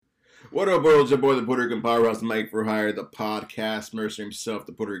What up, world? It's your boy, the Puerto Rican Powerhouse, Mike for Hire, the podcast mercer himself,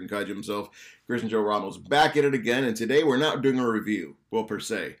 the Puerto Rican Kaiju himself, Christian Joe Ramos, back at it again. And today we're not doing a review, well, per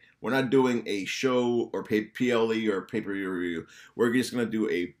se. We're not doing a show or PLE or pay-per-view review. We're just going to do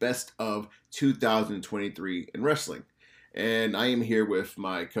a best of 2023 in wrestling. And I am here with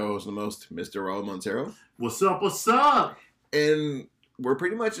my co-host the most, Mr. Raul Montero. What's up? What's up? And we're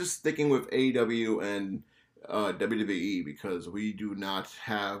pretty much just sticking with AEW and WWE because we do not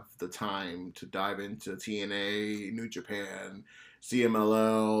have the time to dive into TNA, New Japan,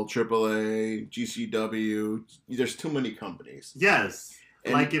 CMLL, AAA, GCW. There's too many companies. Yes.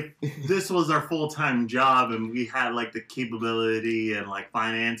 And like if this was our full-time job and we had like the capability and like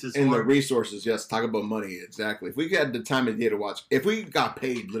finances and the resources, yes, talk about money, exactly. If we had the time of day to watch, if we got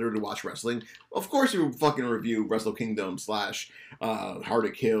paid literally to watch wrestling, of course we would fucking review Wrestle Kingdom / Hard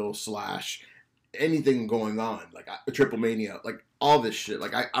to Kill / anything going on, like Triple Mania, like all this shit.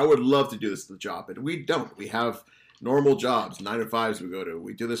 Like I would love to do this as a job, but we don't. We have normal jobs, 9-to-5s we go to.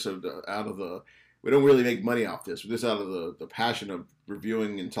 We do this out of the. We don't really make money off this. We do this out of the passion of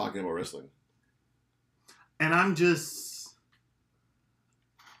reviewing and talking about wrestling. And I'm just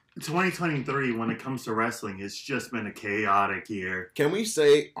 2023 when it comes to wrestling, it's just been a chaotic year. Can we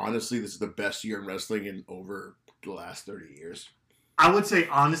say honestly, this is the best year in wrestling in over the last 30 years? I would say,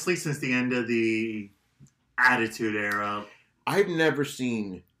 honestly, since the end of the Attitude Era. I've never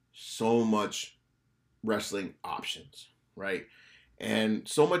seen so much wrestling options, right? And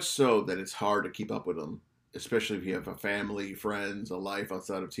so much so that it's hard to keep up with them, especially if you have a family, friends, a life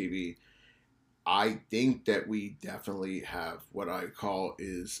outside of TV. I think that we definitely have what I call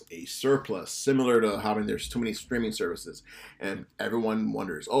is a surplus, similar to having there's too many streaming services. And everyone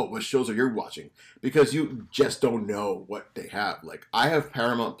wonders, oh, what shows are you watching? Because you just don't know what they have. Like, I have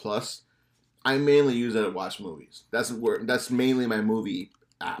Paramount Plus. I mainly use it to watch movies. That's mainly my movie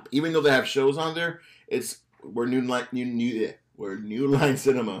app. Even though they have shows on there, we're New Line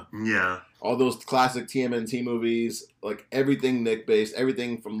Cinema. Yeah. All those classic TMNT movies, like everything Nick-based,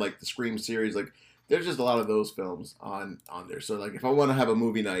 everything from like the Scream series, like there's just a lot of those films on there. So like if I want to have a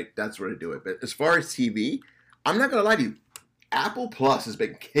movie night, that's where to do it. But as far as TV, I'm not going to lie to you. Apple Plus has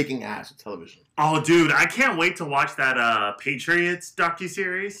been kicking ass with television. Oh, dude, I can't wait to watch that Patriots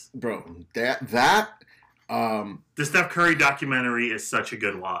docuseries. Bro, the Steph Curry documentary is such a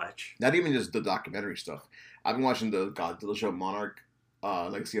good watch. Not even just the documentary stuff. I've been watching the Godzilla show Monarch,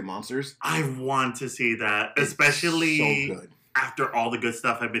 Legacy of Monsters. I want to see that, especially so good. After all the good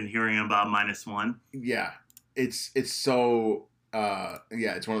stuff I've been hearing about -1. Yeah, it's so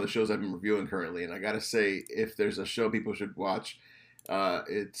it's one of the shows I've been reviewing currently, and I gotta say, if there's a show people should watch,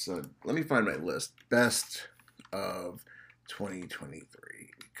 it's let me find my list, best of 2023,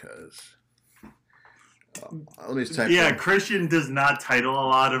 because. Let me just type in. Christian does not title a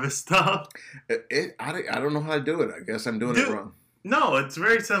lot of his stuff. I don't know how to do it. I guess I'm doing it wrong. No, it's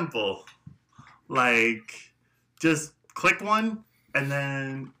very simple. Like, just click one, and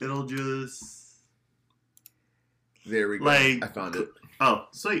then it'll just... There we go. Like, I found it. Oh,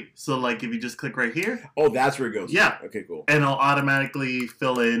 sweet. So, like, if you just click right here... Oh, that's where it goes. Yeah. Okay, cool. And it'll automatically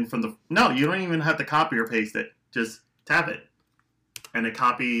fill in from the... No, you don't even have to copy or paste it. Just tap it. And it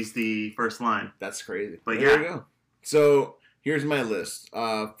copies the first line. That's crazy. But there we go. So here's my list.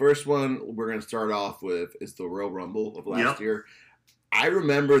 First one we're going to start off with is the Royal Rumble of last year. I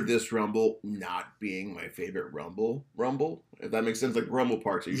remember this Rumble not being my favorite Rumble. If that makes sense. Like Rumble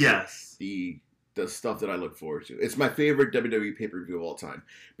parts. Yes. The stuff that I look forward to. It's my favorite WWE pay-per-view of all time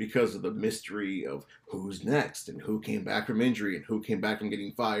because of the mystery of who's next and who came back from injury and who came back from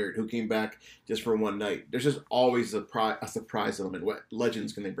getting fired, who came back just for one night. There's just always a surprise element. What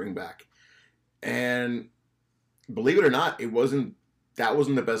legends can they bring back? And believe it or not, that wasn't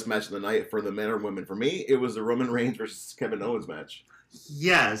the best match of the night for the men or women. For me, it was the Roman Reigns versus Kevin Owens match.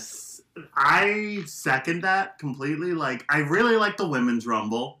 Yes. I second that completely. Like, I really like the Women's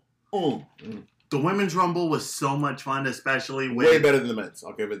Rumble. Oh. The Women's Rumble was so much fun, especially with... Way better than the men's.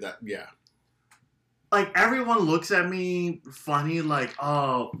 I'll give it that. Yeah. Like, everyone looks at me funny, like,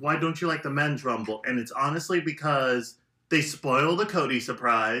 oh, why don't you like the Men's Rumble? And it's honestly because they spoil the Cody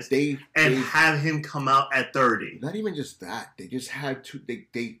surprise and have him come out at 30. Not even just that. They just had to...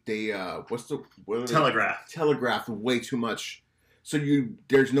 Telegraphed way too much. So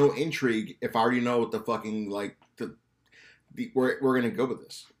there's no intrigue if I already know what the fucking, like, we're going to go with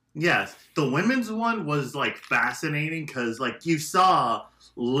this. Yes, the women's one was like fascinating because like you saw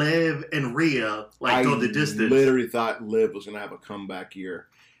Liv and Rhea go the distance. I literally thought Liv was gonna have a comeback year,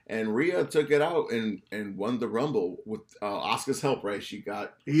 and Rhea took it out and won the Rumble with Asuka's help. Right, she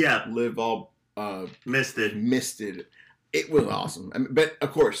got Liv all misted. It was awesome. But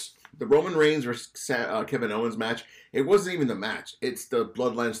of course, the Roman Reigns versus Kevin Owens match, it wasn't even the match. It's the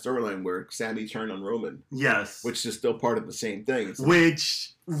Bloodline storyline where Sami turned on Roman. Yes. Which is still part of the same thing. It's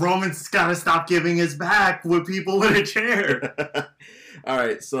which Roman's got to stop giving his back with people with a chair. All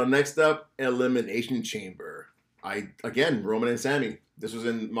right, so next up, Elimination Chamber. Roman and Sami. This was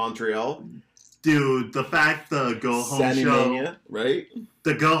in Montreal. Dude, the fact the Go Home show, right?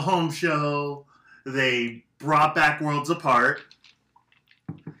 The Go Home show, they brought back Worlds Apart,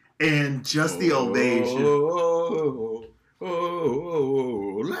 and just the ovation.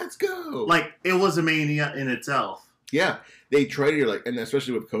 Let's go! Like it was a mania in itself. Yeah, they tried to and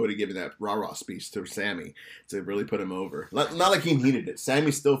especially with Cody giving that rah-rah speech to Sami to really put him over. Not like he needed it.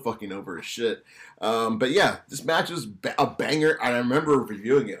 Sami's still fucking over his shit. But yeah, this match was a banger. I remember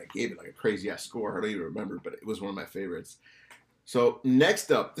reviewing it. I gave it like a crazy ass score. I don't even remember, but it was one of my favorites. So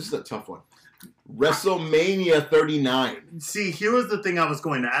next up, this is a tough one. WrestleMania 39. See, here was the thing I was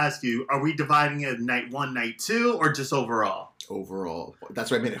going to ask you. Are we dividing it night 1, night 2, or just overall? Overall.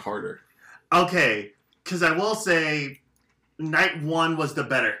 That's why I made it harder. Okay. Because I will say, night 1 was the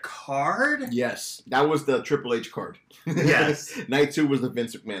better card. Yes, that was the Triple H card. Yes. Night 2 was the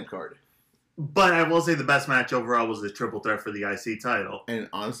Vince McMahon card. But I will say the best match overall was the triple threat for the IC title. And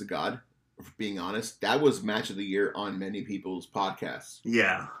honest to God, being honest, that was match of the year on many people's podcasts.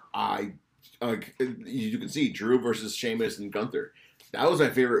 Yeah. You can see Drew versus Sheamus and Gunther. That was my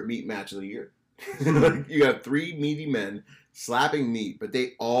favorite meat match of the year. You got 3 meaty men slapping meat, but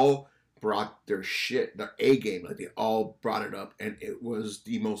they all brought their shit, their A game. Like they all brought it up, and it was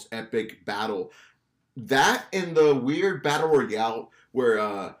the most epic battle. That and the weird battle royale where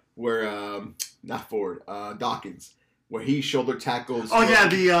not Ford, Dawkins, where he shoulder tackles. Oh yeah,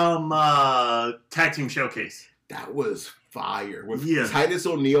 the tag team showcase. That was fire with Titus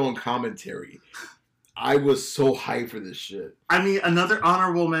O'Neil on commentary. I was so hyped for this shit. I mean, another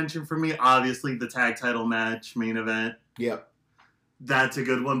honorable mention for me, obviously the tag title match main event. Yep. That's a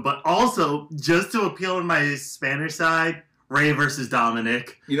good one. But also, just to appeal on my Spanish side, Rey versus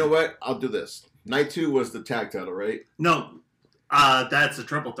Dominic. You know what? I'll do this. Night 2 was the tag title, right? No. That's a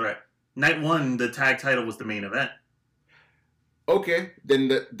triple threat. Night 1, the tag title was the main event. Okay.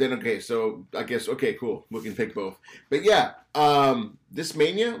 Then okay. So I guess, okay, cool. We can pick both. But yeah, this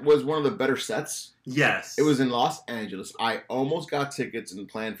Mania was one of the better sets. Yes. It was in Los Angeles. I almost got tickets and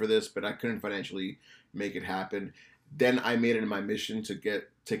planned for this, but I couldn't financially make it happen. Then I made it my mission to get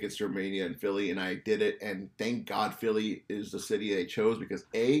tickets to Mania in Philly, and I did it. And thank God Philly is the city they chose because,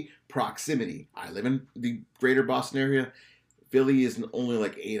 A, proximity. I live in the greater Boston area. Philly is only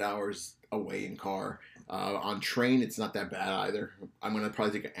like 8 hours away in car. On train, it's not that bad either. I'm going to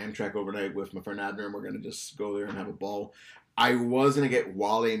probably take an Amtrak overnight with my friend Abner, and we're going to just go there and have a ball. I was going to get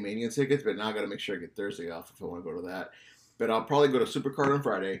Wale Mania tickets, but now I got to make sure I get Thursday off if I want to go to that. But I'll probably go to Supercard on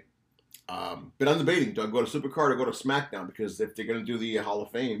Friday. But I'm debating, do I go to Supercard or go to SmackDown? Because if they're going to do the Hall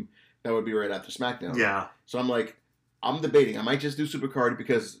of Fame, that would be right after SmackDown. Yeah. So I'm debating. I might just do Supercard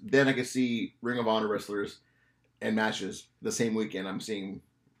because then I can see Ring of Honor wrestlers and matches the same weekend. I'm seeing,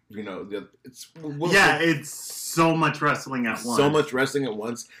 it's so much wrestling at once. So much wrestling at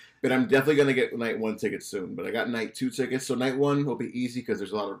once. But I'm definitely going to get night 1 tickets soon. But I got night 2 tickets. So night 1 will be easy because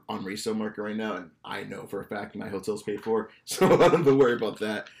there's a lot on resale market right now. And I know for a fact my hotel's paid for. So I don't have to worry about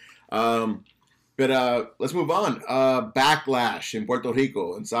that. But let's move on. Backlash in Puerto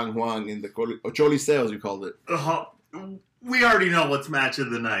Rico, in San Juan, in the Choliseo, as you called it. We already know what's match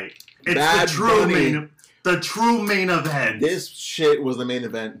of the night. It's Bad the true main event. This shit was the main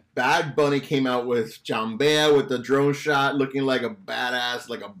event. Bad Bunny came out with Jambea with the drone shot, looking like a badass,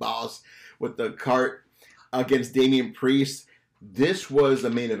 like a boss, with the cart against Damian Priest. This was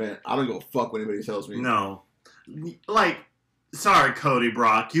the main event. I don't give a fuck what anybody tells me. No. Sorry, Cody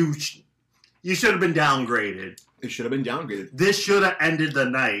Brock. You should have been downgraded. It should have been downgraded. This should have ended the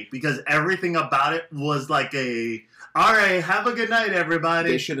night because everything about it was like all right, have a good night,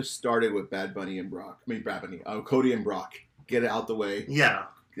 everybody. They should have started with Bad Bunny and Brock. Cody and Brock. Get it out the way. Yeah.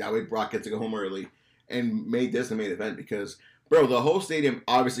 That way Brock gets to go home early and made this the main event because, bro, the whole stadium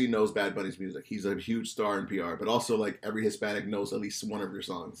obviously knows Bad Bunny's music. He's a huge star in PR, but also, like, every Hispanic knows at least one of your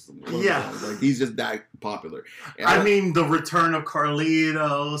songs. Like, he's just that popular. And I mean, the return of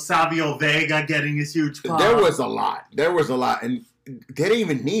Carlito, Savio Vega getting his huge pop. There was a lot. And they didn't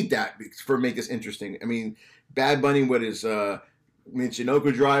even need that for make this interesting. I mean, Bad Bunny with his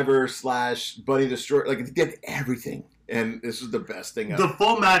Michinoku driver / Bunny Destroyer. Like, they did everything. And this is the best thing ever. The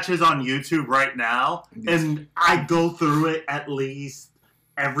full match is on YouTube right now. And I go through it at least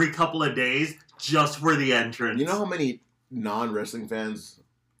every couple of days just for the entrance. You know how many non-wrestling fans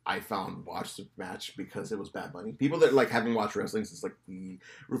I found watched the match because it was Bad Bunny. People that like haven't watched wrestling since like the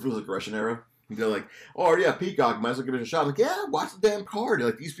Ruthless Aggression era, they're like, "Oh yeah, Peacock, might as well give it a shot." I'm like, yeah, watch the damn card.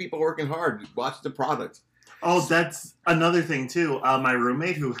 Like these people are working hard. Watch the product. Oh, that's another thing too. My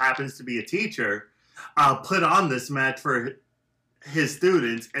roommate, who happens to be a teacher, put on this match for his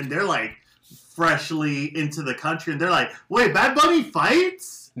students, and they're like freshly into the country, and they're like, "Wait, Bad Bunny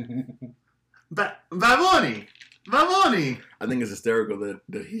fights? Bad Bunny." I think it's hysterical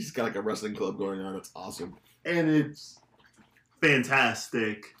that he's got like a wrestling club going on. It's awesome. And it's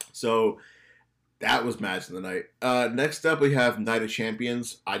fantastic. So that was match of the night. Next up, we have Night of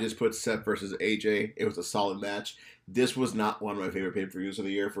Champions. I just put Seth versus AJ. It was a solid match. This was not one of my favorite pay-per-views of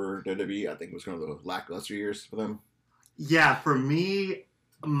the year for WWE. I think it was one of the lackluster years for them. Yeah, for me,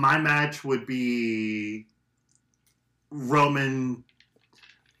 my match would be Roman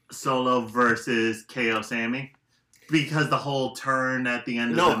Solo versus KO Sammy. Because the whole turn at the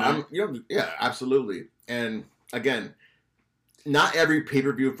end of the night. Yeah, absolutely. And again, not every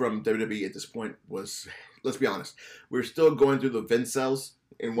pay-per-view from WWE at this point was, let's be honest, we're still going through the Vince cells.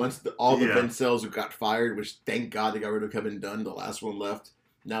 And once all the Vince cells who got fired, which thank God they got rid of Kevin Dunn, the last one left.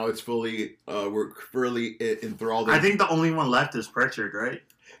 Now it's fully, we're fully enthralled. I think the only one left is Pritchard, right?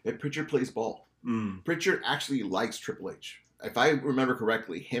 And Pritchard plays ball. Pritchard actually likes Triple H. If I remember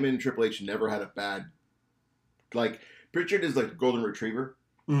correctly, him and Triple H never had a bad... Like, Pritchard is like a golden retriever.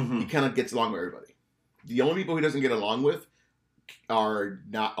 He kind of gets along with everybody. The only people he doesn't get along with are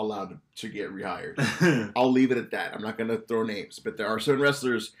not allowed to get rehired. I'll leave it at that. I'm not going to throw names. But there are certain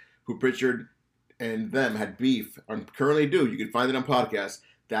wrestlers who Pritchard and them had beef, and currently do. You can find it on podcasts.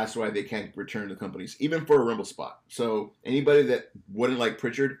 That's why they can't return to companies, even for a Rumble spot. So anybody that wouldn't like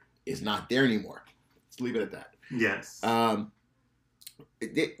Pritchard is not there anymore. Let's leave it at that. Yes.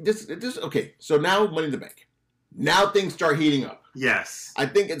 Okay, so now Money in the Bank. Now things start heating up. Yes. I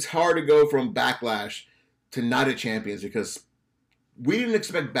think it's hard to go from Backlash to Night of Champions because we didn't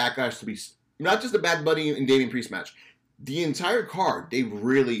expect Backlash to be not just a Bad Bunny and Damian Priest match. The entire card, they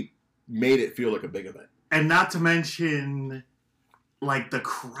really made it feel like a big event. And not to mention, like, the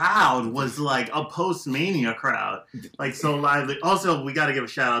crowd was like a post-Mania crowd. Like, so lively. Also, we got to give a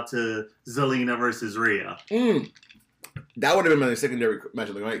shout out to Zelina versus Rhea. That would have been my secondary match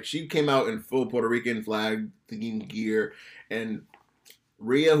of the night. She came out in full Puerto Rican flag theme gear, and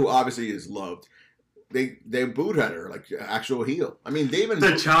Rhea, who obviously is loved, they booed at her like actual heel. I mean, they even the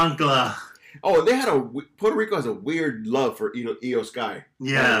chancla. Oh, they had Puerto Rico has a weird love for Io Sky.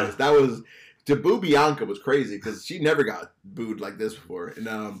 Yeah, that was to boo Bianca was crazy because she never got booed like this before,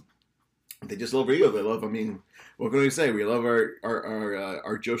 and they just love Io. They love. I mean, what can we say? We love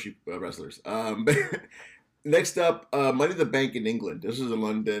our Joshi wrestlers. Next up, Money in the Bank in England. This is in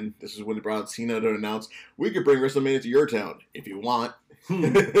London. This is when they brought Cena to announce, we could bring WrestleMania to your town if you want.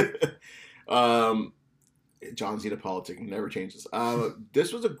 John Cena politic never changes.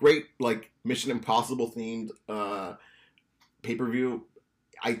 This was a great, like, Mission Impossible themed pay-per-view.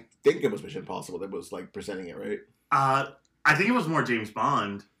 I think it was Mission Impossible that was, like, presenting it, right? I think it was more James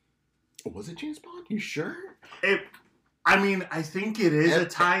Bond. Was it James Bond? You sure? I think it is a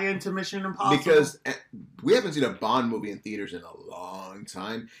tie-in to Mission Impossible. Because we haven't seen a Bond movie in theaters in a long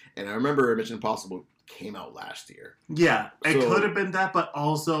time. And I remember Mission Impossible came out last year. Yeah, it could have been that, but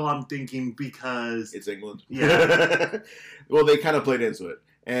also I'm thinking because... It's England. Yeah. Well, they kind of played into it.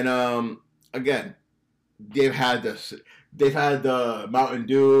 And, again, they've had the Mountain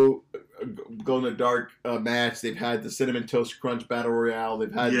Dew Glow in the Dark match. They've had the Cinnamon Toast Crunch Battle Royale.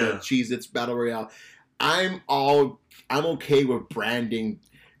 They've had the Cheez-Its Battle Royale. I'm okay with branding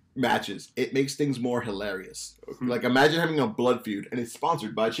matches. It makes things more hilarious. Like, imagine having a blood feud and it's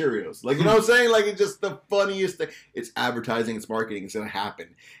sponsored by Cheerios. Like, you know what I'm saying? Like, it's just the funniest thing. It's advertising, it's marketing, it's going to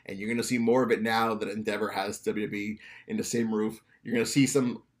happen. And you're going to see more of it now that Endeavor has WWE in the same roof. You're going to see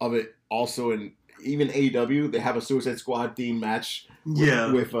some of it also in even AEW. They have a Suicide Squad themed match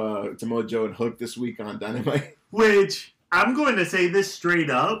with Samoa Joe and Hook this week on Dynamite. Which, I'm going to say this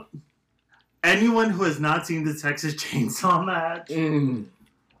straight up. Anyone who has not seen the Texas Chainsaw match,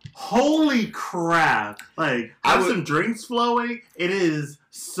 holy crap. Like, some drinks flowing. It is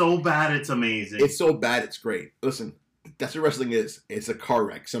so bad, it's amazing. It's so bad, it's great. Listen, that's what wrestling is. It's a car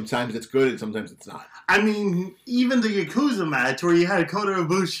wreck. Sometimes it's good and sometimes it's not. I mean, even the Yakuza match where you had Kota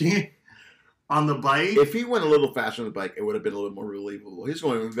Ibushi on the bike. If he went a little faster on the bike, it would have been a little more believable. He's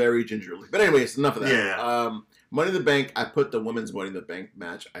going very gingerly. But anyways, enough of that. Yeah. Money in the Bank, I put the women's Money in the Bank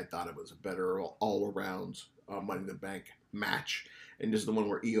match. I thought it was a better all-around Money in the Bank match. And this is the one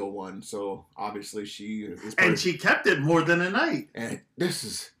where Io won. So, obviously, she is she kept it more than a night. And this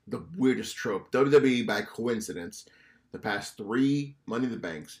is the weirdest trope. WWE, by coincidence, the past 3 Money in the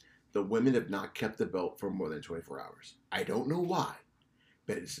Banks, the women have not kept the belt for more than 24 hours. I don't know why,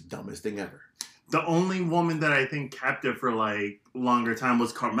 but it's the dumbest thing ever. The only woman that I think kept it for like longer time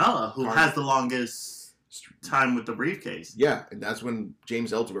was Carmella, who has the longest time with the briefcase. Yeah, and that's when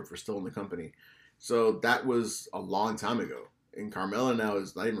James Ellsworth was still in the company. So that was a long time ago. And Carmella now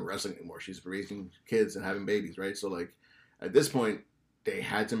is not even wrestling anymore. She's raising kids and having babies, right? So like at this point, they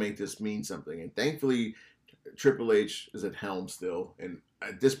had to make this mean something. And thankfully, Triple H is at helm still. And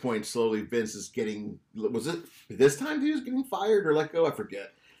at this point, slowly Vince is getting... Was it this time he was getting fired or let go? I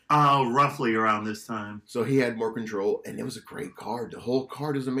forget. Roughly around this time. So he had more control, and it was a great card. The whole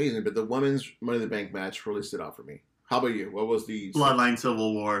card is amazing, but the women's Money in the Bank match really stood out for me. How about you? What was the... Bloodline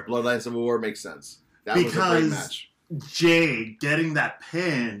Civil War. Bloodline Civil War makes sense. That was a great match. Jay getting that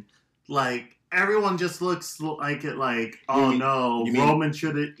pin, like, everyone just looks like it like, Roman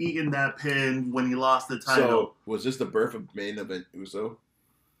should have eaten that pin when he lost the title. So, was this the birth of main event Uso?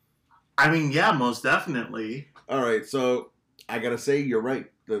 I mean, yeah, most definitely. All right, so I gotta say, you're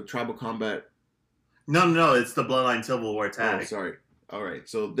right. The Tribal Combat... No, it's the Bloodline Civil War tag. Oh, sorry. All right,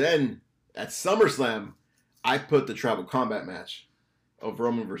 so then, at SummerSlam, I put the Tribal Combat match of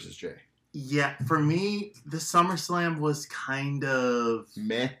Roman versus Jay. Yeah, for me, the SummerSlam was kind of...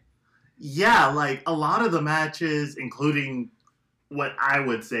 meh. Yeah, like, a lot of the matches, including what I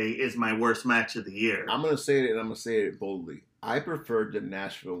would say is my worst match of the year. I'm going to say it, and I'm going to say it boldly. I preferred the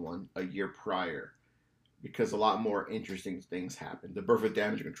Nashville one a year prior because a lot more interesting things happened. The birth of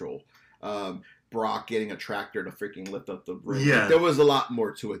damage control. Brock getting a tractor to freaking lift up the ring. Yeah. There was a lot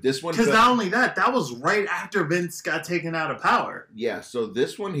more to it. This one... Because not only that was right after Vince got taken out of power. Yeah, so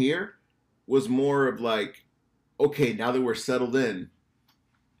this one here was more of like, okay, now that we're settled in,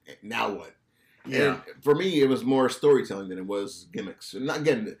 now what? Yeah. And for me, it was more storytelling than it was gimmicks. And not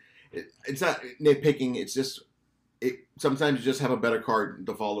again, it's not nitpicking. It's just sometimes you just have a better card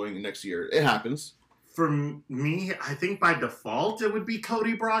the following next year. It happens. For me, I think by default it would be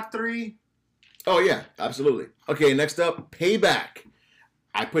Cody Brock 3. Oh yeah, absolutely. Okay, next up, Payback.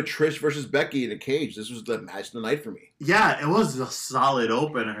 I put Trish versus Becky in a cage. This was the match of the night for me. Yeah, it was a solid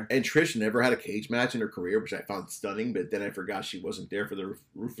opener. And Trish never had a cage match in her career, which I found stunning, but then I forgot she wasn't there for the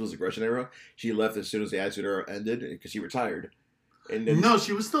Ruthless Aggression era. She left as soon as the Attitude Era ended because she retired. And then, no,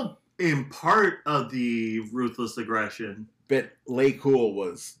 she was still in part of the Ruthless Aggression. But Lay Cool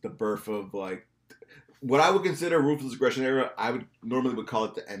was the birth of, like, what I would consider Ruthless Aggression era. I would normally call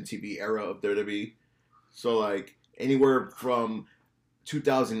it the MTV era of WWE. So, like, anywhere from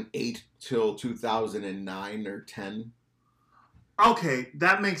 2008 till 2009 or 10. Okay,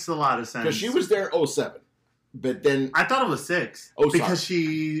 that makes a lot of sense. Because she was there 07. But then... I thought it was 6. Oh, because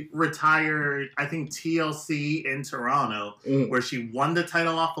she retired, I think, TLC in Toronto, where she won the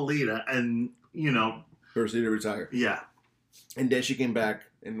title off of Lita, and, you know... First Lita retired. Yeah. And then she came back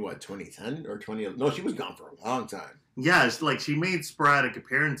in, what, 2010 or 2011? No, she was gone for a long time. Yeah, it's like she made sporadic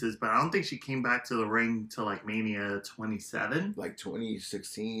appearances, but I don't think she came back to the ring till like Mania 27. Like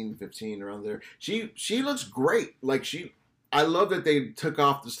 2016, 15, around there. She looks great. Like I love that they took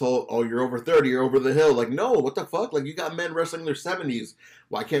off this whole, oh, you're over 30, you're over the hill. Like, no, what the fuck? Like, you got men wrestling in their 70s.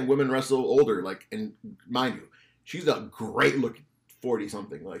 Why can't women wrestle older? Like, and mind you, she's a great looking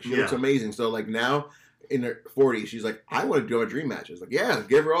 40-something. Like, she looks amazing. So, like, now... in her 40s, she's like, I want to do a dream matches. Like, yeah,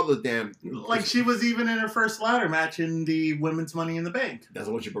 give her all the damn... Like, she was even in her first ladder match in the Women's Money in the Bank. That's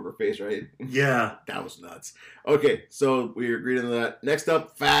when she broke her face, right? Yeah. That was nuts. Okay, so we agreed on that. Next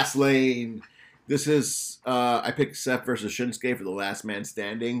up, Fastlane. This is, I picked Seth versus Shinsuke for the last man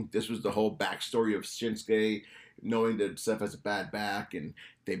standing. This was the whole backstory of Shinsuke, knowing that Seth has a bad back, and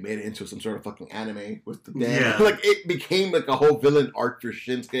they made it into some sort of fucking anime with the damn... Yeah. Like, it became like a whole villain arc for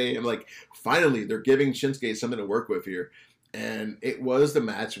Shinsuke. I'm like, finally, they're giving Shinsuke something to work with here. And it was the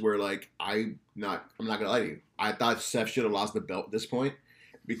match where, like, I'm not gonna lie to you, I thought Seth should have lost the belt at this point,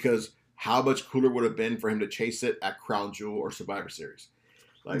 because how much cooler would it have been for him to chase it at Crown Jewel or Survivor Series?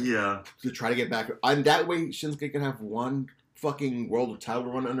 Like, yeah. To try to get back. And that way, Shinsuke can have one fucking world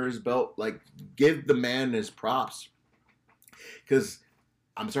title run under his belt. Like, give the man his props. Because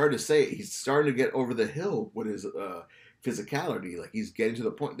I'm sorry to say it, he's starting to get over the hill with his physicality. Like, he's getting to the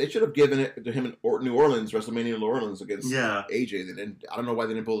point. They should have given it to him in New Orleans, WrestleMania New Orleans against AJ. And I don't know why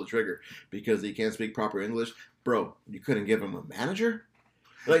they didn't pull the trigger. Because he can't speak proper English. Bro, you couldn't give him a manager?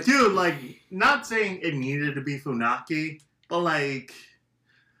 Like, dude, like, not saying it needed to be Funaki, but, like...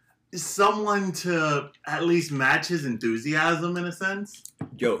 someone to at least match his enthusiasm in a sense.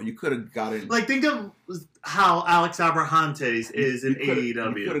 Yo, you could have gotten... like, think of how Alex Abrahantes is in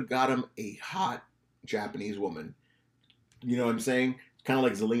AEW. You could have got him a hot Japanese woman. You know what I'm saying? Kind of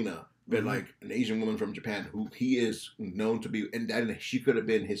like Zelina. but like an Asian woman from Japan who he is known to be, and she could have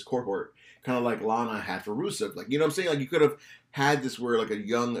been his cohort, kind of like Lana had for Rusev. Like, you know what I'm saying? Like, you could have had this where like a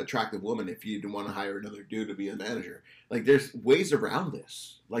young, attractive woman if you didn't want to hire another dude to be a manager. Like, there's ways around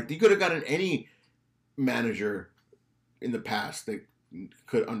this. Like, you could have gotten any manager in the past that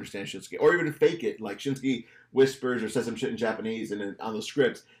could understand Shinsuke, or even fake it. Like, Shinsuke whispers or says some shit in Japanese, and then on the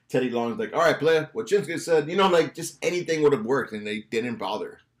script, Teddy Long's like, all right, player, what Shinsuke said, you know, like, just anything would have worked, and they didn't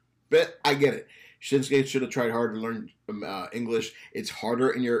bother. But I get it. Shinsuke should have tried hard to learn English. It's harder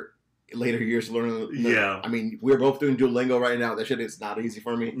in your later years to learn. Yeah. I mean, we're both doing Duolingo right now. That shit is not easy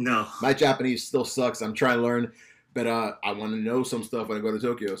for me. No. My Japanese still sucks. I'm trying to learn, but I want to know some stuff when I go to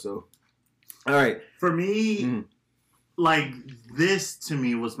Tokyo, so. All right. For me, like, this to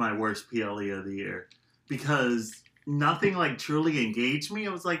me was my worst PLE of the year because nothing like truly engaged me.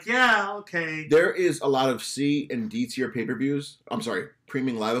 I was like, yeah, okay. There is a lot of C and D tier pay-per-views. I'm sorry,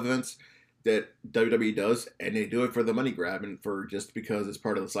 premium live events that WWE does, and they do it for the money grab and for just because it's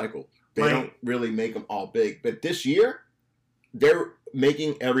part of the cycle. They don't really make them all big. But this year, they're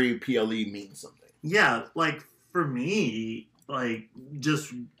making every PLE mean something. Yeah, like, for me, like,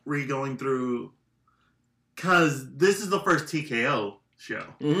 just re-going through, because this is the first TKO show.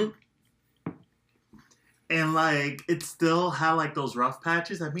 Mm-hmm. And, like, it still had, like, those rough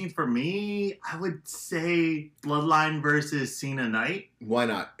patches. I mean, for me, I would say Bloodline versus Cena Knight. Why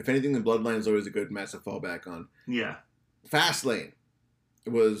not? If anything, the Bloodline is always a good match to fall back on. Yeah. Fastlane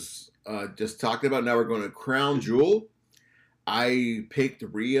was just talking about. Now we're going to Crown Jewel. I picked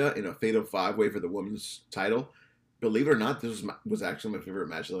Rhea in a Fatal 5-Way for the women's title. Believe it or not, this was actually my favorite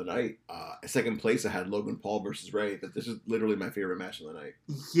match of the night. Second place, I had Logan Paul versus Ray, but this is literally my favorite match of the night.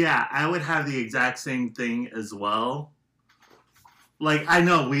 Yeah, I would have the exact same thing as well. Like, I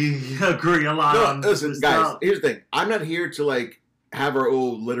know we agree a lot on listen, this guys, stuff. here's the thing. I'm not here to, like, have her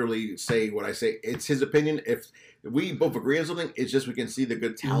literally say what I say. It's his opinion. If we both agree on something, it's just we can see the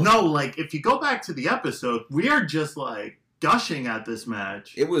good talent. No, like, if you go back to the episode, we are just, like, gushing at this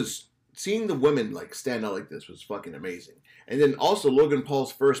match. It was... Seeing the women like stand out like this was fucking amazing. And then also Logan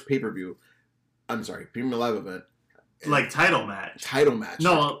Paul's first pay-per-view, I'm sorry, premium live event. Like title match. Title match.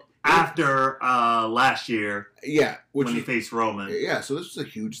 No, after last year. Yeah. When he faced Roman. Yeah, so this was a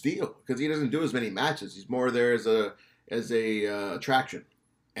huge deal because he doesn't do as many matches. He's more there as a attraction.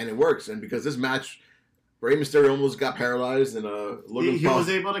 And it works. And because this match, Rey Mysterio almost got paralyzed and Logan Paul was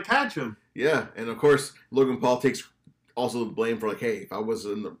able to catch him. Yeah, and of course Logan Paul takes also the blame for like, hey, if I was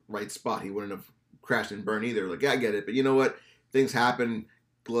in the right spot, he wouldn't have crashed and burned either. Like, yeah, I get it, but you know what? Things happen.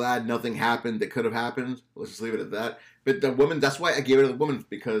 Glad nothing happened that could have happened. Let's just leave it at that. But the women, that's why I gave it to the women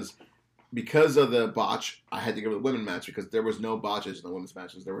because of the botch. I had to give it the women match because there was no botches in the women's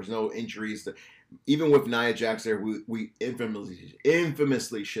matches. There was no injuries. Even with Nia Jax there, we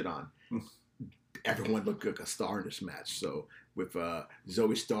infamously shit on. Everyone looked like a star in this match. So with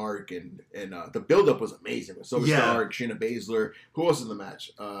Zoe Stark and the build-up was amazing with Zoe Stark, Shayna Baszler. Who else in the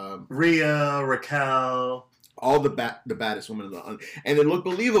match? Rhea, Raquel. All the baddest women in the and it looked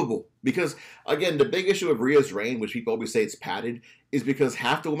believable because again the big issue of Rhea's reign, which people always say it's padded, is because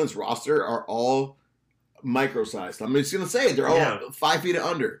half the women's roster are all micro-sized. I'm just gonna say it, they're all 5 feet and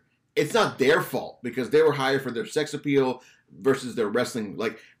under. It's not their fault because they were hired for their sex appeal versus their wrestling.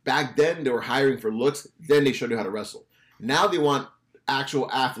 Like back then, they were hiring for looks. Then they showed you how to wrestle. Now they want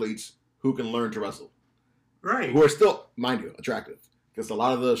actual athletes who can learn to wrestle, right? Who are still, mind you, attractive because a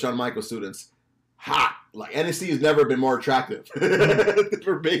lot of the Shawn Michaels students. Hot. Like, NXT has never been more attractive,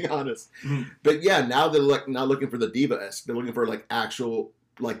 for being honest. Mm-hmm. But yeah, now they're not looking for the diva-esque. They're looking for, like, actual,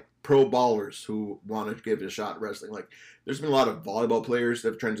 like, pro ballers who want to give it a shot at wrestling. Like, there's been a lot of volleyball players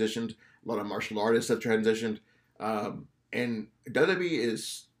that have transitioned. A lot of martial artists have transitioned. And WWE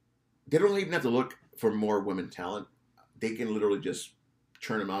is... They don't even have to look for more women talent. They can literally just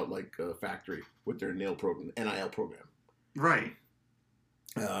churn them out like a factory with their NIL program. Right.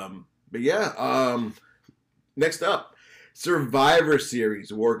 But yeah, next up, Survivor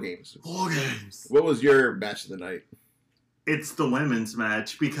Series War Games. War Games. What was your match of the night? It's the women's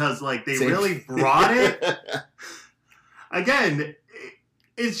match because like they really brought it. Again,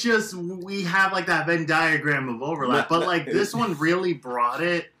 it's just we have like that Venn diagram of overlap, but like this one really brought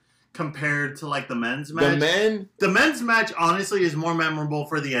it compared to like the men's match. The men's match honestly is more memorable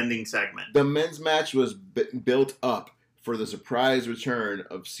for the ending segment. The men's match was built up for the surprise return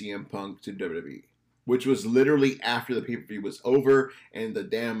of CM Punk to WWE, which was literally after the pay-per-view was over and the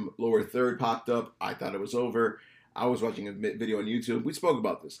damn lower third popped up. I thought it was over. I was watching a video on YouTube. We spoke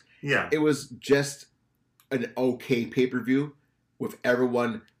about this. Yeah. It was just an okay pay-per-view with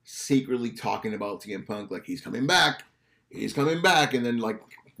everyone secretly talking about CM Punk like he's coming back. And then like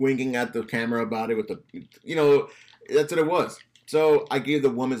winking at the camera about it with the, that's what it was. So I gave the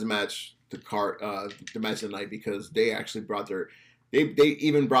women's match the match of the night because they actually brought they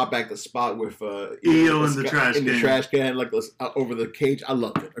even brought back the spot with Io in the trash can, like over the cage. I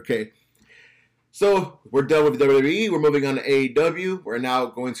loved it. Okay. So we're done with WWE. We're moving on to AEW. We're now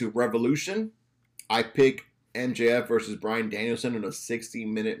going to Revolution. I pick MJF versus Bryan Danielson in a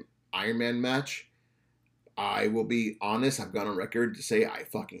 60-minute Iron Man match. I will be honest. I've gone on record to say I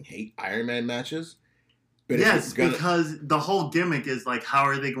fucking hate Iron Man matches. But yes, because the whole gimmick is like, how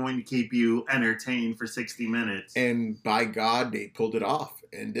are they going to keep you entertained for 60 minutes? And by God, they pulled it off.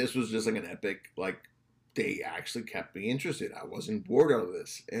 And this was just like an epic, they actually kept me interested. I wasn't bored out of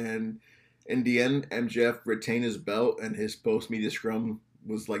this. And in the end, MJF retained his belt, and his post-media scrum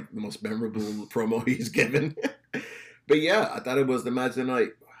was like the most memorable promo he's given. But yeah, I thought it was the match of the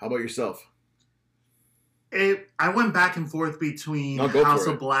night. How about yourself? I went back and forth between House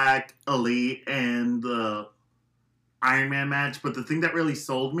of Black, Elite, and the Iron Man match. But the thing that really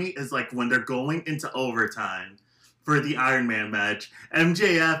sold me is like when they're going into overtime for the Iron Man match,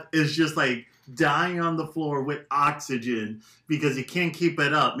 MJF is just like dying on the floor with oxygen because he can't keep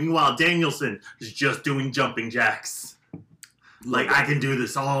it up. Meanwhile, Danielson is just doing jumping jacks. I can do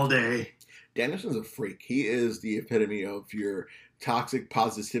this all day. Danielson's a freak. He is the epitome of your toxic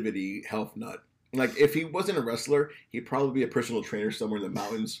positivity health nut. Like, if he wasn't a wrestler, he'd probably be a personal trainer somewhere in the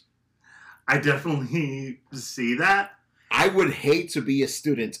mountains. I definitely see that. I would hate to be a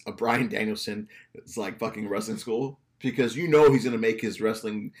student of Bryan Danielson. It's like fucking wrestling school. Because he's going to make his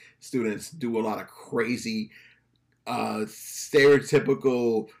wrestling students do a lot of crazy,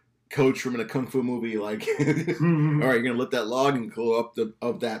 stereotypical coach from a kung fu movie. Like, all right, you're going to lift that log and go up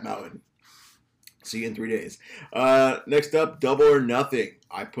that mountain. See you in 3 days. Next up, Double or Nothing.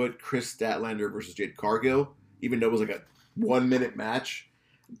 I put Chris Statlander versus Jade Cargill, even though it was like a 1-minute match.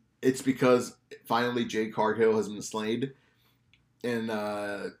 It's because finally Jade Cargill has been slayed, and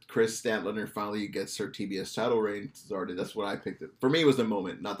Chris Statlander finally gets her TBS title reign started. That's what I picked. For me, it was the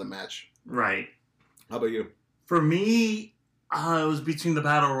moment, not the match. Right. How about you? For me, it was between the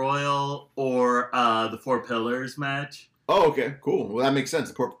Battle Royal or the Four Pillars match. Oh, okay, cool. Well, that makes sense.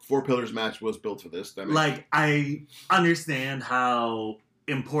 The Four Pillars match was built for this. I understand how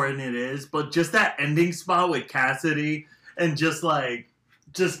important it is, but just that ending spot with Cassidy and just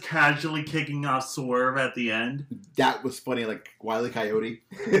casually kicking off Swerve at the end. That was funny, like Wile E. Coyote.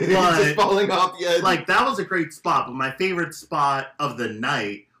 Just falling off the edge. Like, that was a great spot, but my favorite spot of the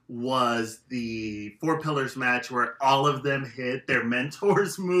night was the Four Pillars match where all of them hit their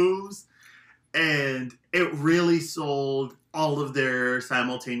mentors' moves. And it really sold all of their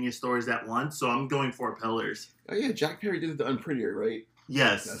simultaneous stories at once. So I'm going Four Pillars. Oh, yeah. Jack Perry did the Unprettier, right?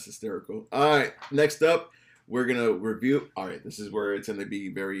 Yes. That's hysterical. All right. Next up, we're going to review. All right. This is where it's going to be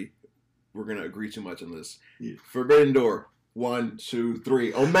we're going to agree too much on this. Yeah. Forbidden Door. 1, 2,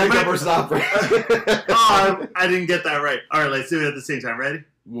 3. Omega versus Ospreay. Oh, I didn't get that right. All right. Let's do it at the same time. Ready?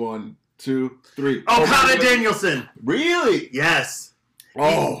 1, 2, 3. Okada Danielson. Really? Yes.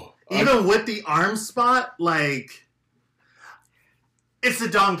 Oh. Even with the arm spot, it's the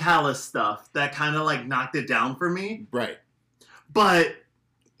Don Callis stuff that kind of knocked it down for me. Right. But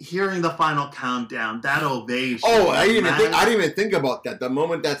hearing the final countdown, that ovation. Oh, I didn't even think about that. The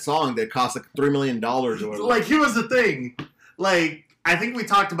moment that song that cost $3 million or whatever. Here's the thing. I think we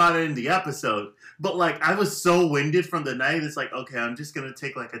talked about it in the episode. But, I was so winded from the night, it's okay, I'm just going to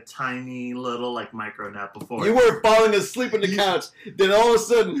take, a tiny little, micro nap before. You were falling asleep on the couch. Then all of a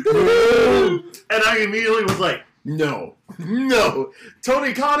sudden... and I immediately was like... No.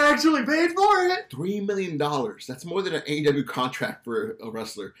 Tony Khan actually paid for it. $3 million. That's more than an AEW contract for a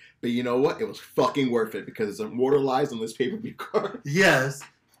wrestler. But you know what? It was fucking worth it because it's immortalized on this pay-per-view card. Yes.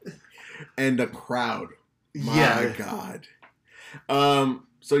 And the crowd. My God.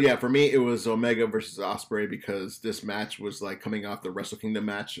 So yeah, for me, it was Omega versus Ospreay because this match was coming off the Wrestle Kingdom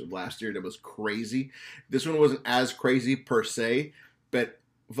match of last year that was crazy. This one wasn't as crazy per se, but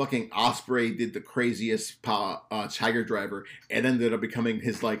fucking Ospreay did the craziest Tiger Driver and ended up becoming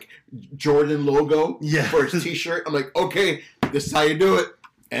his Jordan logo for his t-shirt. I'm like, okay, this is how you do it.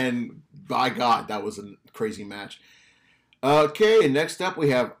 And by God, that was a crazy match. Okay, next up we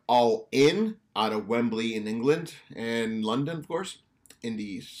have All In out of Wembley in England and London, of course. In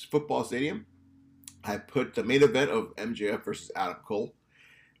the football stadium, I put the main event of MJF versus Adam Cole.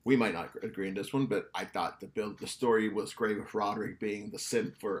 We might not agree on this one, but I thought the story was great with Roderick being the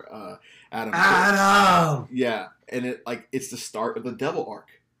simp for Adam. Adam! Yeah, and it's the start of the Devil arc.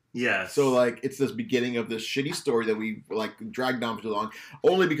 Yeah. So it's this beginning of this shitty story that we dragged on for too long,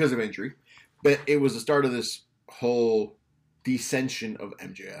 only because of injury. But it was the start of this whole descension of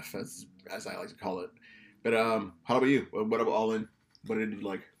MJF, as I like to call it. But how about you? What about All In? What did you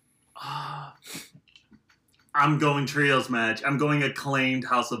like? I'm going trios match. I'm going acclaimed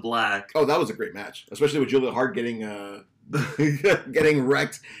House of Black. Oh, that was a great match, especially with Julia Hart getting getting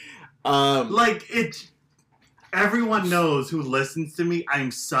wrecked. Like it. Everyone knows who listens to me.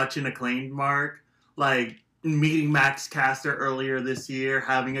 I'm such an acclaimed mark. Like meeting Max Caster earlier this year,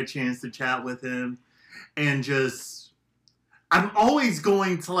 having a chance to chat with him, and just I'm always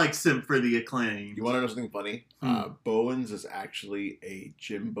going to like simp for the Acclaimed. You want to know something funny? Bowens is actually a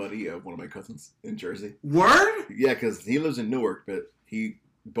gym buddy of one of my cousins in Jersey. Word? Yeah, because he lives in Newark, but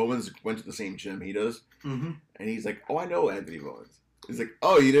Bowens went to the same gym he does, mm-hmm. and he's like, "Oh, I know Anthony Bowens." He's like,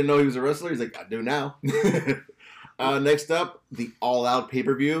 "Oh, you didn't know he was a wrestler?" He's like, "I do now." Next up, the All Out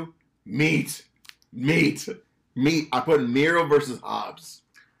pay-per-view. Meat. I put Miro versus Hobbs.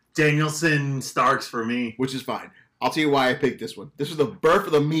 Danielson Starks for me. Which is fine. I'll tell you why I picked this one. This was the birth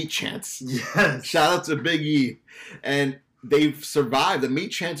of the meat chants. Yes. Shout out to Big E. And they've survived. The meat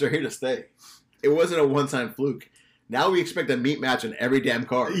chants are here to stay. It wasn't a one-time fluke. Now we expect a meat match on every damn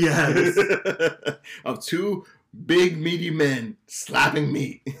card. Yes. Of two big meaty men slapping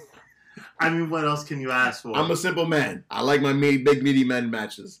meat. I mean, what else can you ask for? I'm a simple man. I like my big meaty men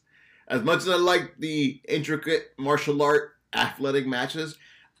matches. As much as I like the intricate martial art athletic matches,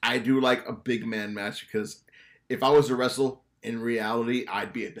 I do like a big man match because if I was to wrestle in reality,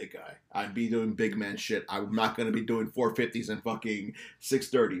 I'd be a big guy. I'd be doing big man shit. I'm not going to be doing 450s and fucking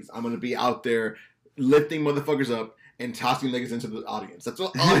 630s. I'm going to be out there lifting motherfuckers up and tossing niggas into the audience. That's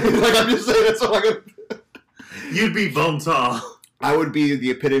all. Like I'm just saying. That's all I got. You'd be bone tall. I would be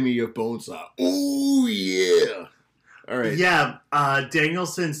the epitome of bonesaw. Ooh, yeah. All right. Yeah,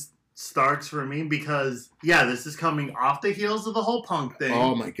 Danielson Starks for me because, yeah, this is coming off the heels of the whole Punk thing.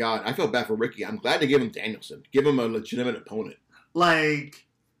 Oh, my God. I feel bad for Ricky. I'm glad to give him Danielson. Give him a legitimate opponent. Like,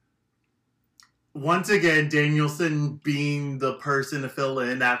 once again, Danielson being the person to fill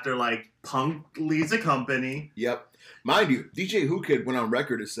in after, like, Punk leaves the company. Yep. Mind you, DJ Who Kid went on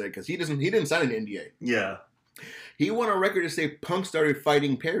record to say, because he didn't sign an NDA. Yeah. He went on record to say Punk started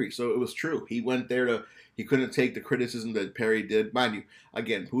fighting Perry, so it was true. He went there he couldn't take the criticism that Perry did. Mind you,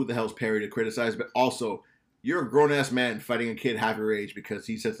 again, who the hell's Perry to criticize? But also, you're a grown-ass man fighting a kid half your age because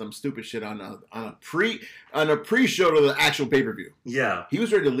he said some stupid shit on a pre-show to the actual pay-per-view. Yeah. He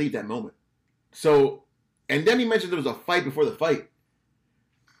was ready to leave that moment. So, and then he mentioned there was a fight before the fight.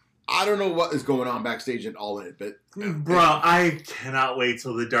 I don't know what is going on backstage at All In, but... Bro, I cannot wait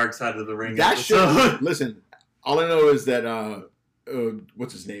till the Dark Side of the Ring that episode. shit, listen, all I know is that,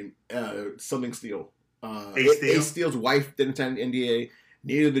 what's his name? Something Steel. Ace Steel's wife didn't sign an NDA.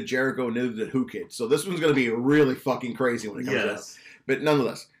 Neither did Jericho, neither did Who Kid. So this one's going to be really fucking crazy when it comes out. But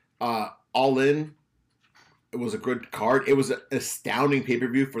nonetheless, All In, it was a good card. It was an astounding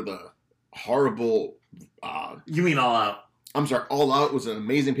pay-per-view for the horrible... You mean All Out? I'm sorry, All Out was an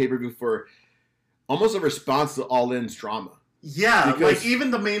amazing pay-per-view for almost a response to All In's drama. Yeah, like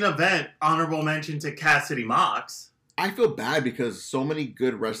even the main event, honorable mention to Cassidy Mox. I feel bad because so many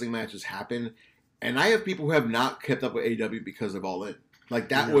good wrestling matches happen, and I have people who have not kept up with AEW because of All In. Like,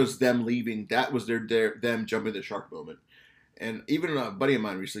 that was them leaving. That was them jumping the shark moment. And even a buddy of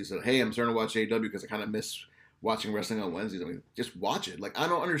mine recently said, hey, I'm starting to watch AEW because I kind of miss watching wrestling on Wednesdays. I mean, just watch it. Like, I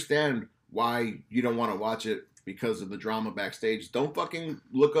don't understand why you don't want to watch it because of the drama backstage. Don't fucking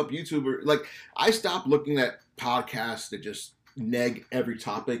look up YouTube. Like, I stopped looking at podcasts that just neg every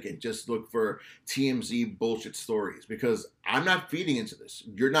topic and just look for TMZ bullshit stories because I'm not feeding into this.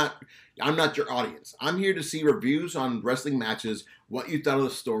 I'm not your audience. I'm here to see reviews on wrestling matches, what you thought of the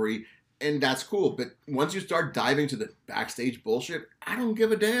story, and that's cool. But once you start diving to the backstage bullshit, I don't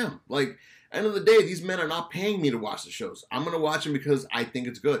give a damn. Like, end of the day, these men are not paying me to watch the shows. I'm going to watch them because I think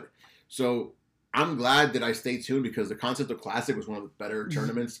it's good. So I'm glad that I stayed tuned because the Concept of Classic was one of the better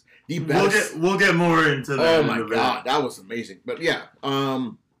tournaments. The best. We'll get more into that. Oh my god, that was amazing. But yeah,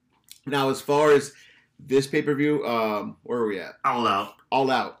 now as far as this pay-per-view, where are we at? All Out. All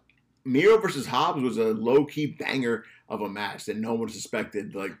Out. Miro versus Hobbs was a low-key banger of a match that no one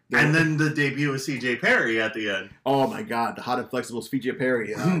suspected. Like, and then the debut of CJ Perry at the end. Oh my god, the Hot and Flexible CJ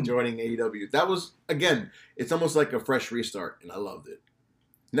Perry joining AEW. That was, again, it's almost like a fresh restart, and I loved it.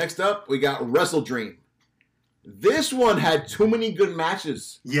 Next up, we got Wrestle Dream. This one had too many good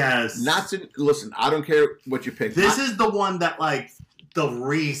matches. Yes. Listen, I don't care what you pick. This is the one that, like, the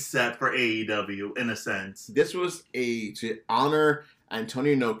reset for AEW, in a sense. This was to honor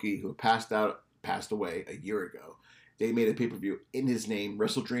Antonio Inoki, who passed away a year ago. They made a pay-per-view in his name.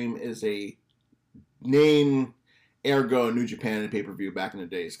 Wrestle Dream is a name Ergo New Japan and pay-per-view back in the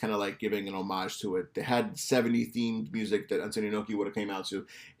days, kind of like giving an homage to it. They had 70 themed music that Antonio Inoki would have came out to.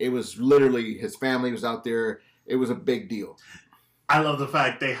 It was literally, his family was out there. It was a big deal. I love the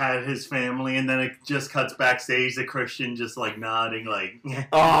fact they had his family, and then it just cuts backstage to Christian just like nodding, like.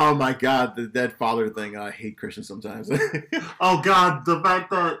 Oh my God, the dead father thing. I hate Christian sometimes. Oh God, the fact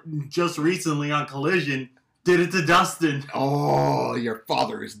that just recently on Collision did it to Dustin. Oh, your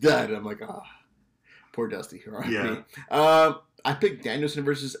father is dead. I'm like, oh, poor Dusty. Yeah. I picked Danielson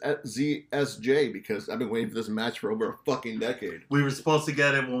versus ZSJ because I've been waiting for this match for over a fucking decade. We were supposed to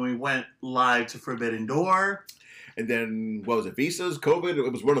get it when we went live to Forbidden Door. And then, what was it, visas, COVID?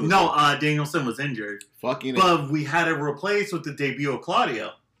 It was one of the... No, Danielson was injured. Fucking... But we had it replaced with the debut of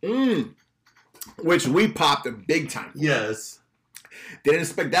Claudio. Which we popped a big time for. Yes. Didn't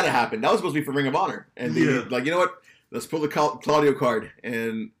expect that to happen. That was supposed to be for Ring of Honor. And they, like, you know what? Let's pull the Claudio card.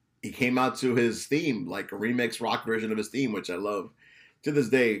 And he came out to his theme, like a remix rock version of his theme, which I love. To this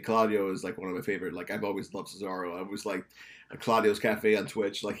day, Claudio is like one of my favorite. Like, I've always loved Cesaro. I was like Claudio's Cafe on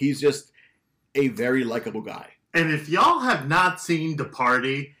Twitch. Like, he's just a very likable guy. And if y'all have not seen The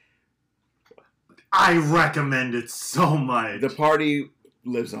Party, I recommend it so much. The Party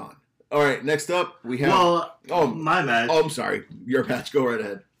lives on. All right, next up, we have... Well, my match. Oh, I'm sorry. Your match. Go right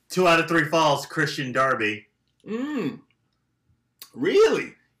ahead. 2 out of 3 falls, Christian Darby. Really?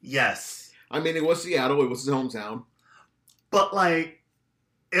 Yes. I mean, it was Seattle. It was his hometown. But, like,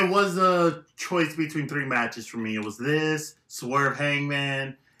 it was a choice between 3 matches for me. It was this, Swerve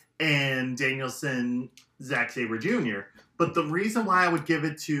Hangman, and Danielson, Zack Sabre Jr. But the reason why I would give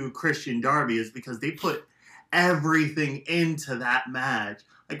it to Christian Darby is because they put everything into that match.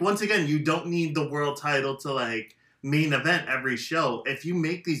 Like, once again, you don't need the world title to, like, main event every show. If you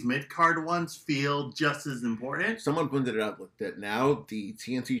make these mid-card ones feel just as important. Someone pointed it out that now the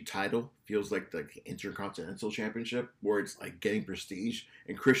TNT title feels like the Intercontinental Championship, where it's like getting prestige,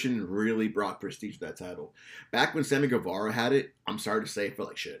 and Christian really brought prestige to that title. Back when Sammy Guevara had it, I'm sorry to say, it felt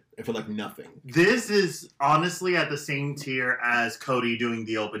like shit. It felt like nothing. This is honestly at the same tier as Cody doing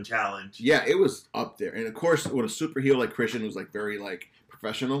the Open Challenge. Yeah, it was up there. And of course, when a super heel like Christian was like very like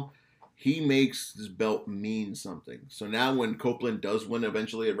professional, he makes this belt mean something. So now when Copeland does win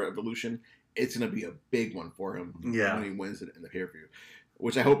eventually at Revolution, it's going to be a big one for him when he wins it in the pay-per-view,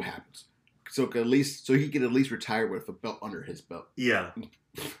 which I hope happens. So he can at least retire with a belt under his belt. Yeah.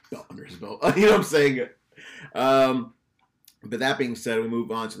 Belt under his belt. You know what I'm saying? But that being said, we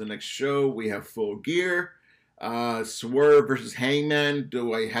move on to the next show. We have Full Gear. Swerve versus Hangman.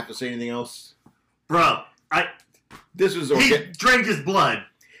 Do I have to say anything else? Bro, he drank his blood.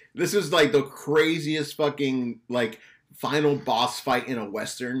 This is like the craziest fucking like final boss fight in a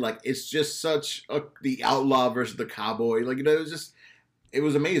Western. Like, it's just such the outlaw versus the cowboy. Like, you know, it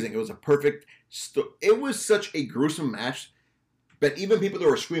was amazing. It was a perfect. It was such a gruesome match, but even people that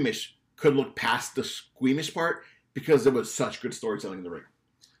were squeamish could look past the squeamish part because it was such good storytelling in the ring.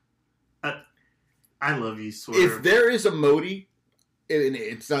 I love you, Swerve. If there is a Modi, and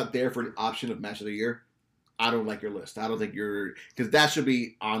it's not there for an option of match of the year, I don't like your list. I don't think because that should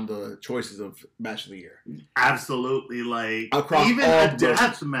be on the choices of match of the year. Absolutely, like across even all a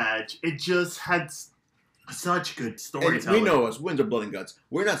death match, it just had such good storytelling. And we know us, wins are blood and guts.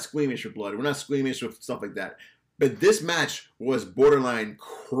 We're not squeamish for blood. We're not squeamish with stuff like that. But this match was borderline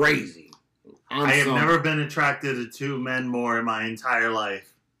crazy. I have never been attracted to 2 men more in my entire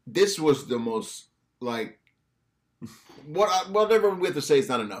life. This was the most like. Whatever we have to say is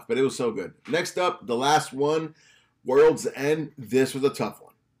not enough, but it was so good. Next up, the last one, World's End. This was a tough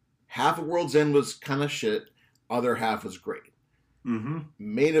one. Half of World's End was kind of shit. Other half was great. Mm-hmm.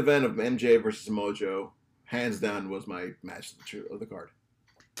 Main event of MJ versus Mojo, hands down, was my match of the card.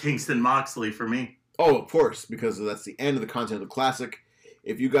 Kingston Moxley for me. Oh, of course, because that's the end of the Continental Classic.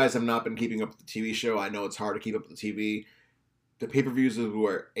 If you guys have not been keeping up with the TV show, I know it's hard to keep up with the TV. The pay-per-views is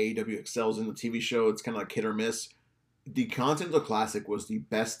where AEW excels in the TV show. It's kind of like hit or miss. The Continental Classic was the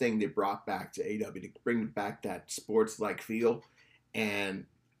best thing they brought back to AEW to bring back that sports-like feel, and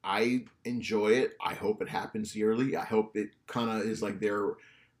I enjoy it. I hope it happens yearly. I hope it kind of is like their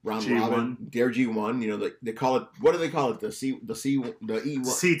round robin, their G1. You know, they call it. What do they call it? The E1,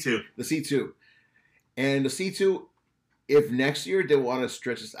 C2, the C2, and the C2. If next year they want to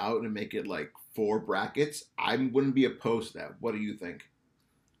stretch this out and make it like 4 brackets, I wouldn't be opposed to that. What do you think?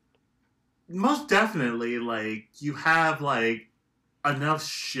 Most definitely, like, you have, like, enough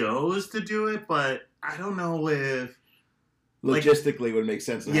shows to do it, but I don't know if... Logistically, it would make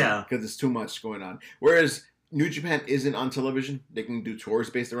sense. Yeah. Because it's too much going on. Whereas New Japan isn't on television. They can do tours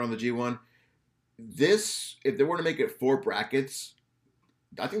based around the G1. This, if they were to make it 4 brackets,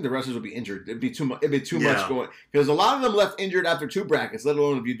 I think the wrestlers would be injured. It'd be too much. It'd be too much going because a lot of them left injured after 2 brackets. Let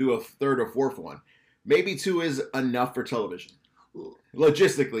alone if you do a 3rd or 4th one. Maybe 2 is enough for television,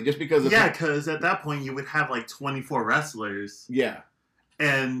 logistically, just because. Because at that point you would have like 24 wrestlers. Yeah,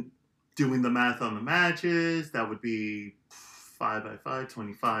 and doing the math on the matches, that would be 5 by 5,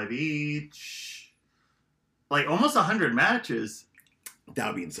 25 each, like almost 100 matches. That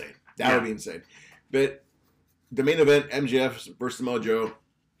would be insane. That would be insane. But the main event, MJF versus Samoa Joe.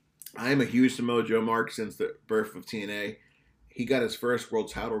 I am a huge Samoa Joe mark since the birth of TNA. He got his first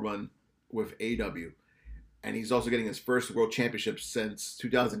world title run with AEW. And he's also getting his first world championship since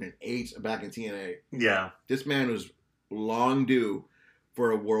 2008 back in TNA. Yeah. This man was long due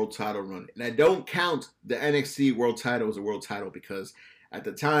for a world title run. And I don't count the NXT world title as a world title because at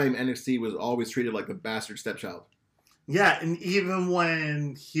the time, NXT was always treated like a bastard stepchild. Yeah, and even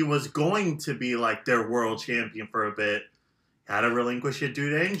when he was going to be like their world champion for a bit, had to relinquish it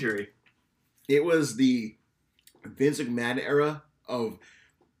due to injury. It was the Vince McMahon era of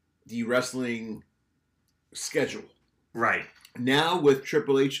the wrestling schedule. Right. Now with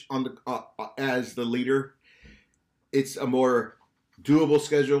Triple H on the as the leader, it's a more doable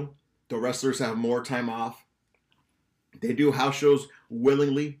schedule. The wrestlers have more time off. They do house shows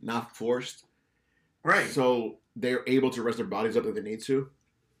willingly, not forced. Right. So they're able to rest their bodies up if they need to.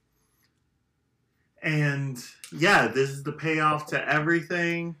 And yeah, this is the payoff to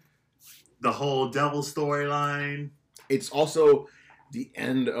everything. The whole devil storyline. It's also the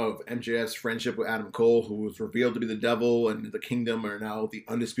end of MJF's friendship with Adam Cole, who was revealed to be the devil, and the Kingdom are now the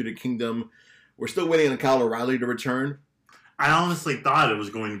Undisputed Kingdom. We're still waiting on Kyle O'Reilly to return. I honestly thought it was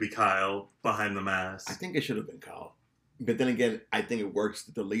going to be Kyle behind the mask. I think it should have been Kyle. But then again, I think it works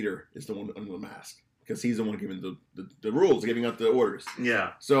that the leader is the one under the mask. Because he's the one giving the rules, giving out the orders.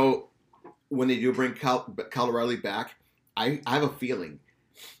 Yeah. So when they do bring Kyle O'Reilly back, I have a feeling.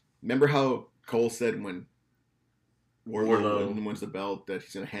 Remember how Cole said when Wardlow wins the belt that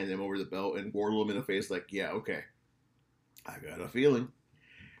he's going to hand him over the belt, and Wardlow in the face like, yeah, okay. I got a feeling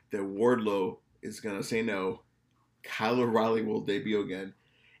that Wardlow is going to say no. Kyle O'Reilly will debut again,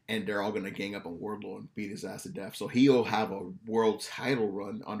 and they're all going to gang up on Wardlow and beat his ass to death. So he'll have a world title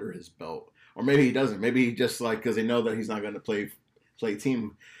run under his belt. Or maybe he doesn't. Maybe he just like, because they know that he's not going to play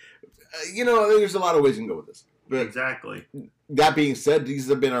team. There's a lot of ways you can go with this. But exactly. That being said, these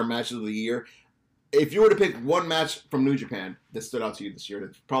have been our matches of the year. If you were to pick one match from New Japan that stood out to you this year,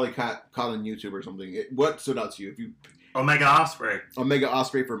 that's probably caught on YouTube or something, what stood out to you? If you Omega Ospreay. Omega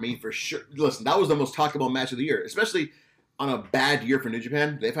Ospreay for me, for sure. Listen, that was the most talked about match of the year, especially on a bad year for New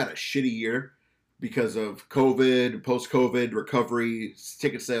Japan. They've had a shitty year because of COVID, post-COVID, recovery,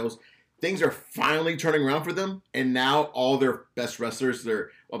 ticket sales. Things are finally turning around for them, and now all their best wrestlers,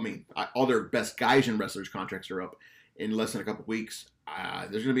 all their best Gaijin wrestlers' contracts are up in less than a couple weeks.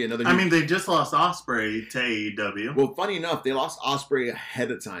 There's going to be another... they just lost Ospreay to AEW. Well, funny enough, they lost Ospreay ahead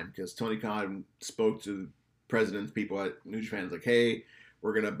of time because Tony Khan spoke to presidents, people at New Japan, like, hey,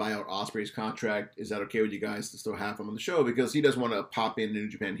 we're going to buy out Ospreay's contract. Is that okay with you guys to still have him on the show? Because he doesn't want to pop in New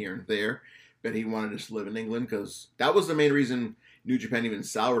Japan here and there, but he wanted us to live in England because that was the main reason New Japan even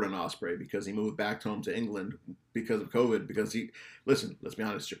soured on Ospreay, because he moved back home to England because of COVID. Because let's be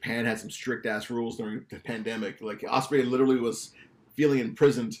honest, Japan had some strict ass rules during the pandemic. Like Ospreay literally was feeling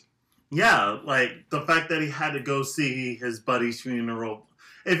imprisoned. Yeah, like the fact that he had to go see his buddy's funeral.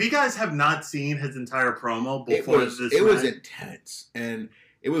 If you guys have not seen his entire promo before it was intense and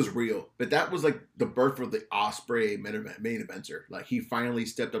it was real. But that was like the birth of the Ospreay main eventer. Like he finally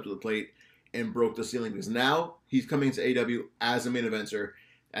stepped up to the plate and broke the ceiling, because now he's coming to AEW as a main eventer,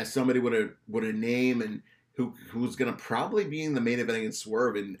 as somebody with a name, and who's gonna probably be in the main event against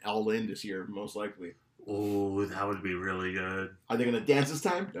Swerve in All In this year, most likely. Oh, that would be really good. Are they gonna dance this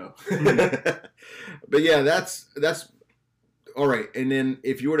time? No. But yeah, that's all right. And then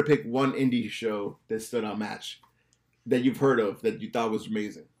if you were to pick one indie show that stood out match that you've heard of that you thought was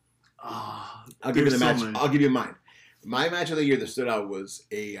amazing, I'll give you the match. I'll give you mine. My match of the year that stood out was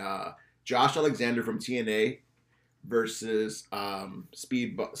a Josh Alexander from TNA versus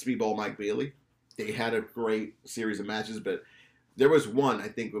Speedball Mike Bailey. They had a great series of matches, but there was one, I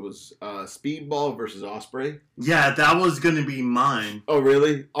think it was Speedball versus Ospreay. Yeah, that was going to be mine. Oh,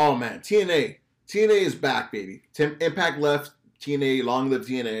 really? Oh, man. TNA is back, baby. Impact left. TNA, long live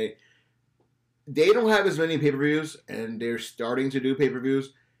TNA. They don't have as many pay-per-views, and they're starting to do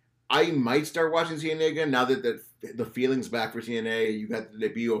pay-per-views. I might start watching TNA again now that the feeling's back for TNA. You got the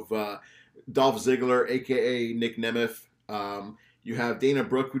debut of Dolph Ziggler, a.k.a. Nick Nemeth. You have Dana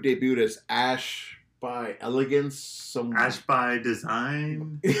Brooke, who debuted as Ash by Elegance. Ash by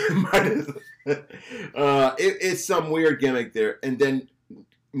Design? It's some weird gimmick there. And then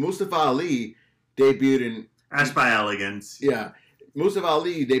Mustafa Ali debuted in Ash by Elegance. Yeah. Mustafa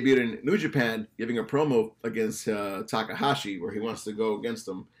Ali debuted in New Japan, giving a promo against Takahashi, where he wants to go against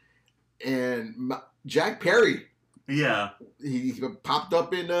him. And Jack Perry, he popped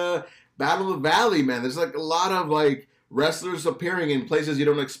up in Battle of the Valley, man. There's like a lot of like wrestlers appearing in places you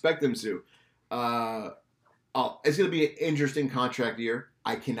don't expect them to. It's gonna be an interesting contract year.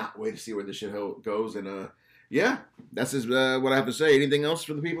 I cannot wait to see where this shit goes. And that's just, what I have to say. Anything else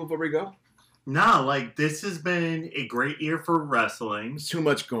for the people before we go? No, like, this has been a great year for wrestling. There's too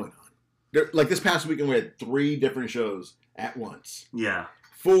much going on. Like, this past weekend, we had 3 different shows at once. Yeah.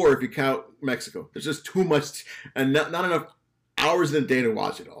 4 if you count Mexico. There's just too much, and not enough hours in a day to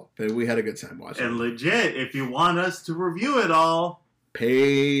watch it all. But we had a good time watching it. And legit, if you want us to review it all,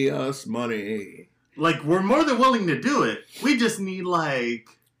 pay us money. Like, we're more than willing to do it. We just need, like,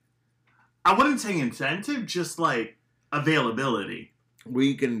 I wouldn't say incentive, just, like, availability.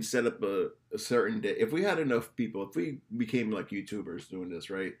 We can set up a certain day. If we had enough people, if we became like YouTubers doing this,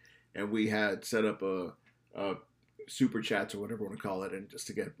 right? And we had set up a super chats or whatever you want to call it, and just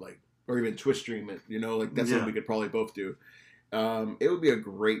to get like, or even Twitch stream it, like that's something we could probably both do. It would be a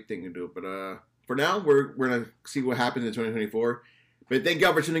great thing to do. But for now, we're going to see what happens in 2024. But thank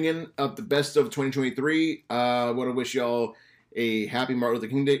y'all for tuning in of the best of 2023. I want to wish y'all a happy Martin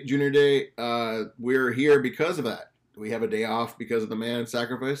Luther King Jr. Day. We're here because of that. We have a day off because of the man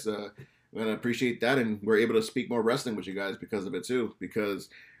sacrifice. I'm going to appreciate that, and we're able to speak more wrestling with you guys because of it, too. Because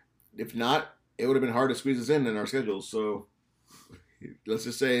if not, it would have been hard to squeeze us in our schedules. So let's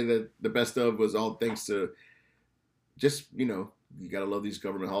just say that the best of was all thanks to just, you got to love these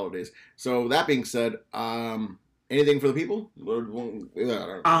government holidays. So that being said, anything for the people?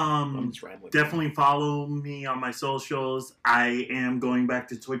 I'm just rambling. Definitely follow me on my socials. I am going back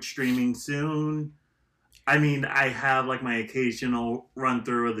to Twitch streaming soon. I mean, I have like my occasional run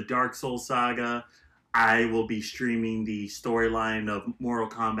through of the Dark Souls saga. I will be streaming the storyline of Mortal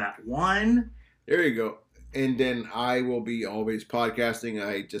Kombat 1. There you go. And then I will be always podcasting.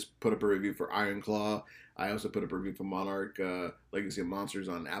 I just put up a review for Iron Claw. I also put up a review for Monarch Legacy of Monsters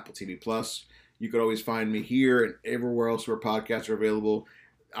on Apple TV Plus. You could always find me here and everywhere else where podcasts are available.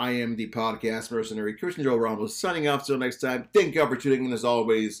 I am the podcast mercenary, Christian Joel Ramos, signing off. Till next time. Thank you all for tuning in as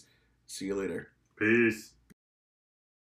always. See you later. Peace.